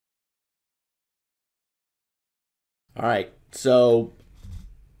All right. So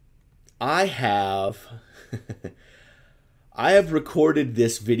I have I have recorded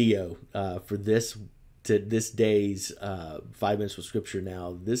this video for this day's 5 minutes with scripture.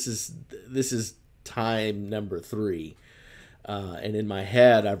 Now this is time number three, and in my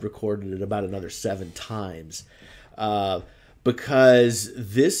head I've recorded it about another 7 times, uh, because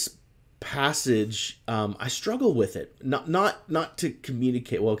this passage, I struggle with it. Not to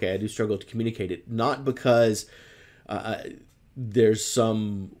communicate. Well, okay, I do struggle to communicate it. Not because uh, there's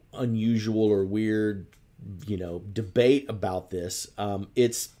some unusual or weird, debate about this.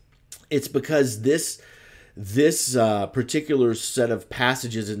 It's because this particular set of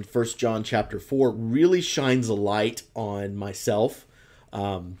passages in First John chapter 4 really shines a light on myself,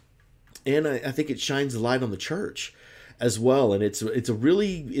 and I think it shines a light on the church as well. And it's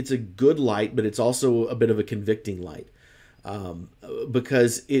a good light, but it's also a bit of a convicting light,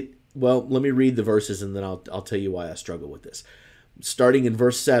 because it. Well, let me read the verses and then I'll tell you why I struggle with this. Starting in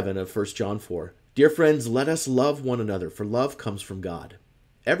verse 7 of First John 4. Dear friends, let us love one another, for love comes from God.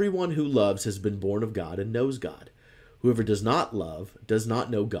 Everyone who loves has been born of God and knows God. Whoever does not love does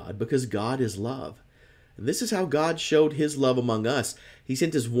not know God, because God is love. And this is how God showed his love among us. He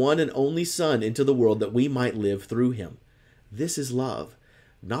sent his one and only Son into the world that we might live through him. This is love.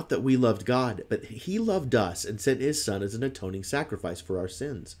 Not that we loved God, but he loved us and sent his Son as an atoning sacrifice for our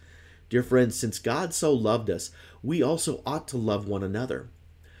sins. Dear friends, since God so loved us, we also ought to love one another.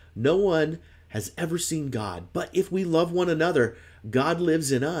 No one has ever seen God, but if we love one another, God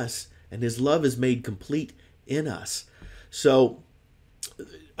lives in us, and his love is made complete in us. So,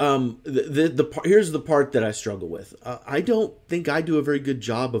 here's the part that I struggle with. I don't think I do a very good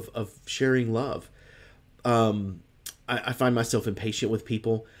job of sharing love. I find myself impatient with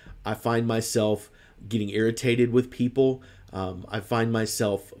people. I find myself getting irritated with people. I find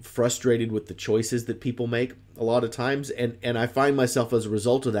myself frustrated with the choices that people make a lot of times, and I find myself as a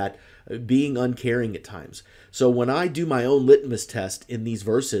result of that being uncaring at times. So when I do my own litmus test in these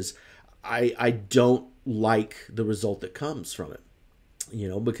verses, I don't like the result that comes from it,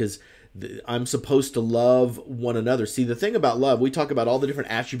 because I'm supposed to love one another. See, the thing about love, we talk about all the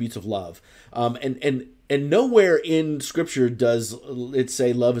different attributes of love, and nowhere in Scripture does it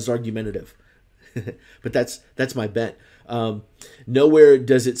say love is argumentative. But that's my bent. Nowhere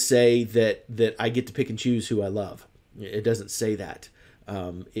does it say that I get to pick and choose who I love. It doesn't say that.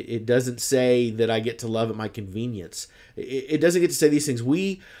 It doesn't say that I get to love at my convenience. It doesn't get to say these things.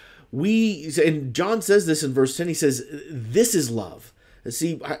 We and John says this in verse 10. He says, "This is love."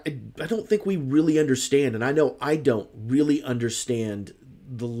 See, I don't think we really understand, and I know I don't really understand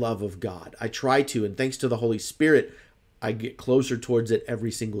the love of God. I try to, and thanks to the Holy Spirit, I get closer towards it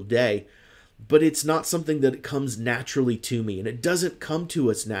every single day. But it's not something that comes naturally to me, and it doesn't come to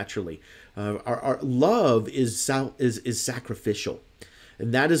us naturally. Our love is sacrificial,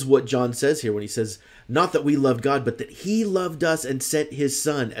 and that is what John says here when he says, "Not that we loved God, but that He loved us and sent His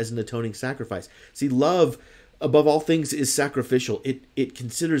Son as an atoning sacrifice." See, love above all things is sacrificial. It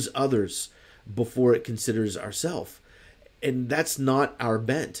considers others before it considers ourselves, and that's not our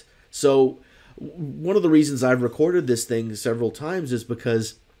bent. So, one of the reasons I've recorded this thing several times is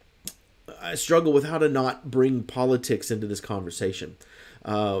because I struggle with how to not bring politics into this conversation,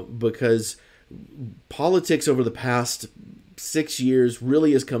 because politics over the past 6 years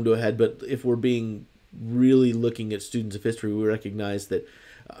really has come to a head. But if we're being really looking at students of history, we recognize that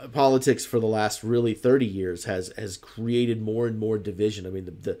politics for the last really 30 years has created more and more division. I mean,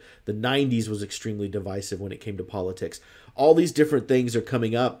 the 90s was extremely divisive when it came to politics. All these different things are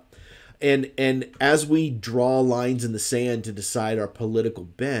coming up. And as we draw lines in the sand to decide our political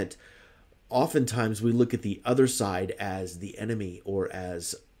bent, oftentimes we look at the other side as the enemy, or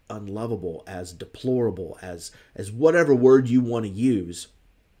as unlovable, as deplorable, as whatever word you want to use.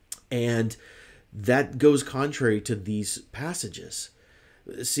 And that goes contrary to these passages.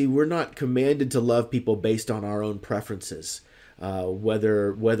 See, we're not commanded to love people based on our own preferences.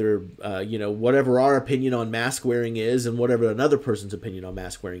 Whatever our opinion on mask wearing is, and whatever another person's opinion on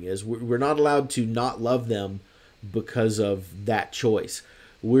mask wearing is, we're not allowed to not love them because of that choice.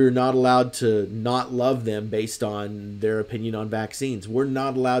 We're not allowed to not love them based on their opinion on vaccines. We're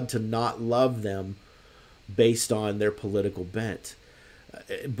not allowed to not love them based on their political bent.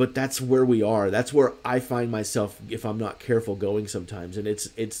 But that's where we are. That's where I find myself, if I'm not careful, going sometimes, and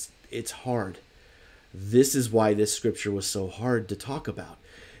it's hard. This is why this scripture was so hard to talk about,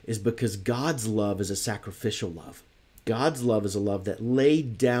 is because God's love is a sacrificial love. God's love is a love that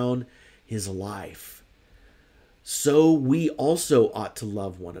laid down his life. So we also ought to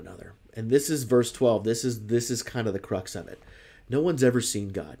love one another. And this is verse 12. This is kind of the crux of it. No one's ever seen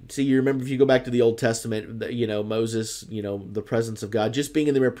God. See, you remember if you go back to the Old Testament, Moses, the presence of God, just being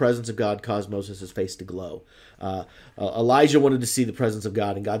in the mere presence of God caused Moses' face to glow. Elijah wanted to see the presence of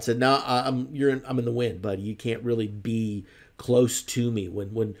God, and God said, "No, I'm in the wind, buddy. You can't really be close to me."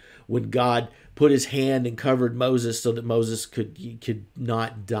 When God put his hand and covered Moses so that Moses could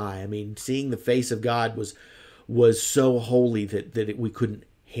not die. I mean, seeing the face of God was so holy that we couldn't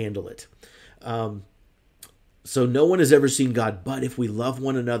handle it. So no one has ever seen God, but if we love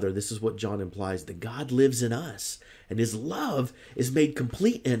one another, this is what John implies, that God lives in us, and his love is made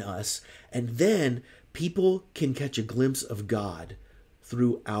complete in us, and then people can catch a glimpse of God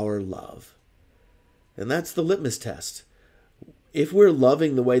through our love. And that's the litmus test. If we're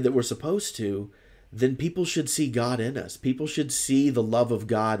loving the way that we're supposed to, then people should see God in us. People should see the love of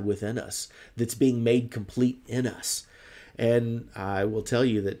God within us that's being made complete in us. And I will tell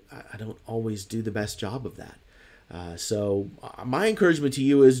you that I don't always do the best job of that. So my encouragement to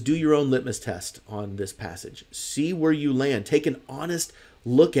you is do your own litmus test on this passage. See where you land. Take an honest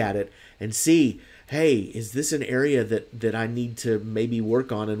look at it and see, hey, is this an area that I need to maybe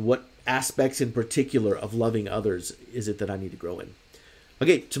work on, and what aspects in particular of loving others is it that I need to grow in?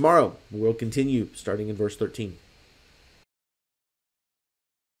 Okay, tomorrow we'll continue starting in verse 13.